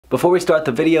Before we start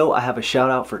the video, I have a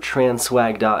shout out for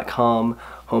transwag.com.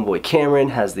 Homeboy Cameron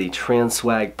has the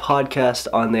Transwag podcast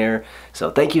on there.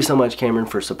 So thank you so much, Cameron,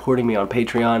 for supporting me on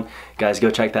Patreon. Guys, go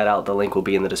check that out. The link will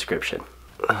be in the description.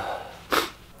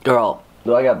 Girl,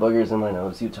 do I got boogers in my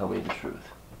nose? You tell me the truth.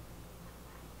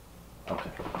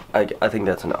 Okay, I think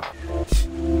that's enough.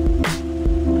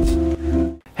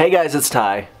 Hey guys, it's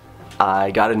Ty.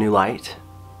 I got a new light.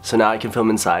 So now I can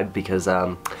film inside because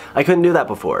I couldn't do that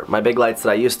before. My big lights that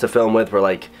I used to film with were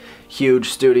like huge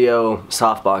studio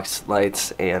softbox lights,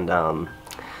 and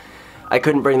I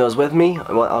couldn't bring those with me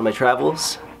on my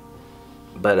travels,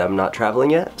 but I'm not traveling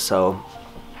yet, so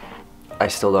I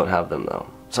still don't have them though.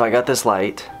 So I got this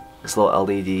light, this little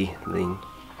LED thing.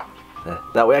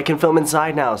 That way I can film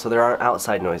inside now so there aren't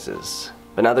outside noises.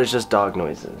 But now there's just dog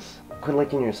noises. Quit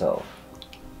licking yourself.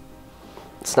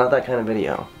 It's not that kind of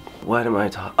video. What am I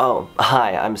talking? Oh,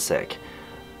 hi, I'm sick.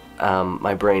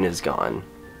 My brain is gone.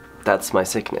 That's my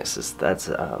sickness. That's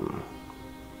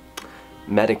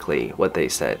medically what they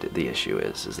said the issue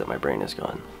is that my brain is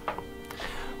gone.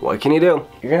 What can you do?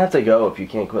 You're gonna have to go if you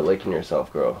can't quit licking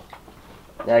yourself, girl.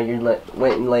 Now you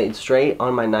went and laid straight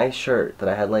on my nice shirt that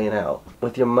I had laying out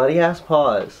with your muddy ass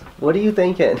paws. What are you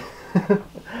thinking?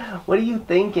 What are you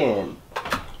thinking?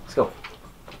 Let's go.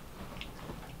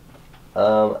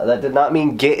 That did not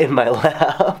mean get in my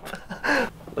lap.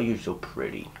 Oh, you're so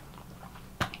pretty.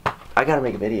 I gotta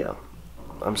make a video.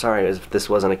 I'm sorry if this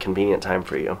wasn't a convenient time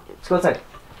for you. Let's go outside.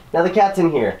 Now the cat's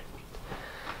in here.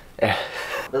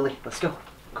 Lily, let's go.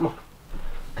 Come on.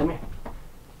 Come here.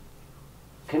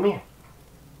 Come here.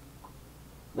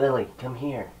 Lily, come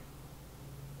here.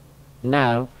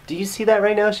 No. Do you see that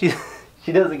right now? She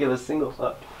doesn't give a single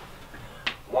fuck.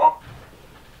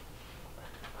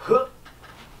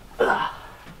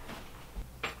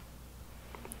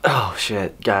 Oh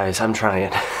shit, guys, I'm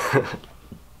trying.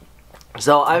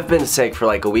 So I've been sick for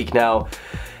like a week now,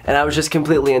 and I was just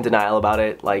completely in denial about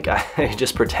it. Like, I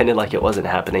just pretended like it wasn't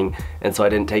happening, and so I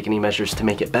didn't take any measures to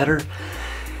make it better.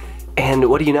 And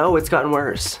what do you know? It's gotten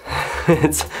worse.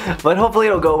 But hopefully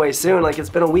it'll go away soon. Like, it's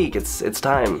been a week. It's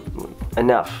time.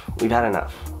 Enough. We've had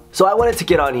enough. So I wanted to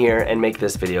get on here and make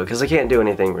this video because I can't do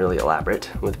anything really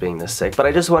elaborate with being this sick, but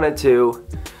I just wanted to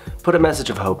put a message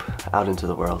of hope out into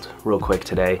the world real quick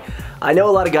today. I know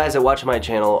a lot of guys that watch my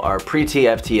channel are pre-T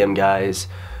FTM guys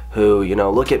who, you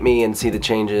know, look at me and see the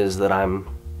changes that I'm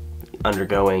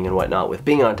undergoing and whatnot with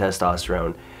being on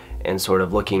testosterone, and sort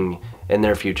of looking in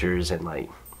their futures and,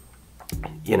 like,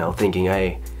 you know, thinking,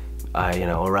 hey, you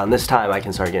know, around this time I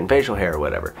can start getting facial hair or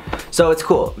whatever. So it's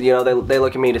cool, you know, they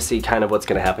look at me to see kind of what's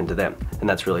gonna happen to them, and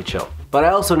that's really chill. But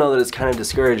I also know that it's kind of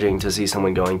discouraging to see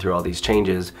someone going through all these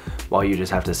changes while you just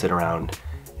have to sit around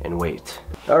and wait.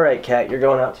 All right, cat, you're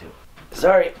going out too.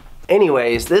 Sorry.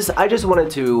 Anyways, I just wanted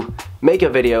to make a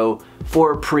video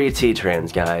for pre-T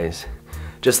trans guys.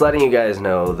 Just letting you guys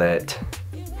know that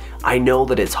I know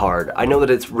that it's hard. I know that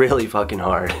it's really fucking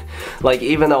hard. Like,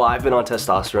 even though I've been on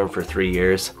testosterone for 3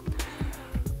 years,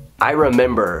 I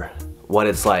remember what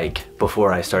it's like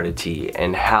before I started T,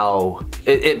 and how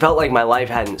it felt like my life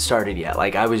hadn't started yet.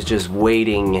 Like, I was just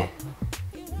waiting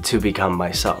to become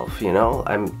myself, you know?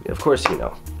 Of course you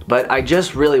know. But I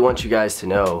just really want you guys to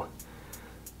know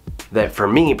that for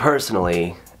me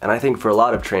personally, and I think for a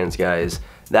lot of trans guys,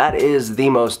 that is the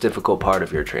most difficult part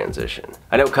of your transition.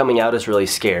 I know coming out is really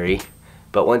scary,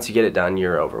 but once you get it done,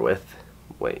 you're over with.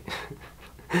 Wait.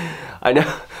 I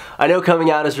know coming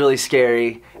out is really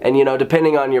scary, and, you know,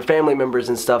 depending on your family members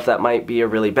and stuff, that might be a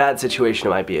really bad situation, it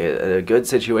might be a good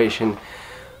situation,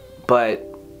 but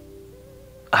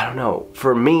I don't know.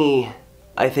 For me,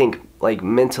 I think, like,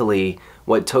 mentally,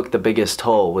 what took the biggest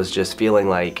toll was just feeling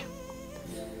like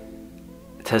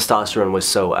testosterone was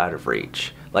so out of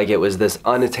reach. Like, it was this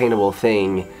unattainable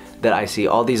thing that I see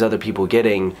all these other people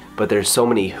getting, but there's so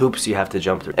many hoops you have to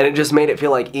jump through. And it just made it feel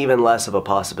like even less of a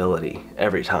possibility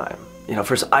every time. You know,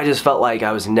 first I just felt like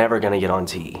I was never gonna get on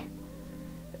T.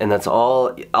 And that's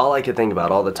all I could think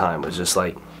about all the time was just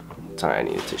like, sorry, I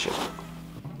need a tissue.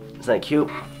 Is that cute?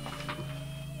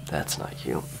 That's not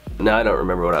cute. No, I don't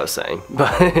remember what I was saying,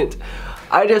 but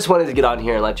I just wanted to get on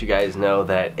here and let you guys know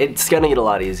that it's gonna get a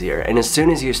lot easier. And as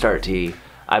soon as you start T,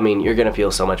 I mean, you're gonna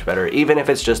feel so much better, even if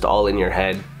it's just all in your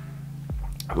head.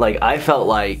 Like, I felt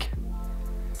like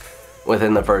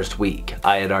within the first week,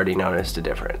 I had already noticed a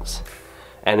difference.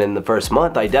 And in the first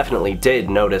month, I definitely did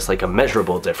notice like a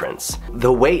measurable difference.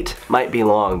 The wait might be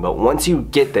long, but once you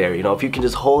get there, you know, if you can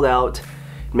just hold out,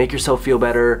 make yourself feel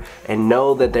better, and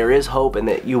know that there is hope and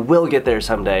that you will get there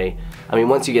someday. I mean,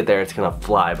 once you get there, it's gonna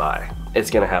fly by. It's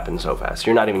gonna happen so fast.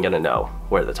 You're not even gonna know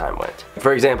where the time went.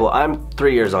 For example, I'm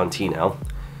 3 years on T now,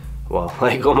 Well,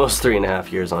 like almost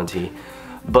 3.5 years on T.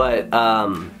 But,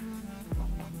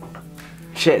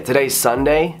 shit, today's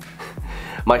Sunday.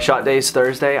 My shot day is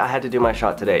Thursday. I had to do my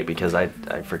shot today because I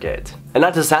forget. And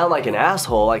not to sound like an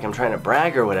asshole, like I'm trying to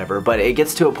brag or whatever, but it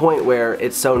gets to a point where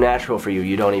it's so natural for you,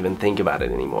 you don't even think about it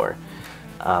anymore.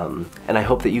 And I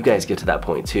hope that you guys get to that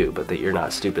point too, but that you're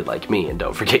not stupid like me and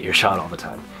don't forget your shot all the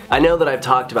time. I know that I've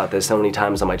talked about this so many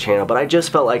times on my channel, but I just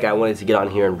felt like I wanted to get on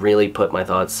here and really put my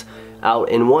thoughts out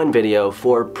in one video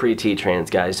for pre-T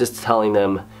trans guys, just telling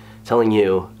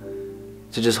you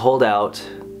to just hold out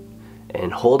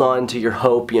and hold on to your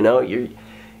hope, you know, you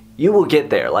will get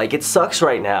there. Like, it sucks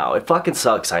right now. It fucking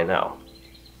sucks, I know.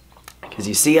 Because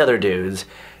you see other dudes,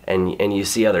 and you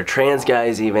see other trans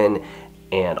guys even,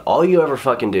 and all you ever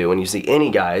fucking do when you see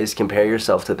any guys, compare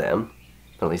yourself to them.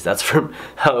 At least that's from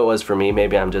how it was for me.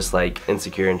 Maybe I'm just like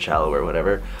insecure and shallow or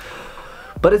whatever.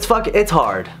 But it's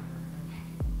hard.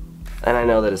 And I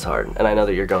know that it's hard, and I know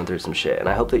that you're going through some shit, and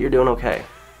I hope that you're doing okay.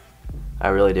 I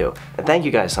really do. And thank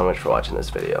you guys so much for watching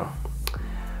this video.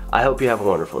 I hope you have a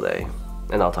wonderful day,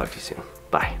 and I'll talk to you soon.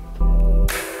 Bye.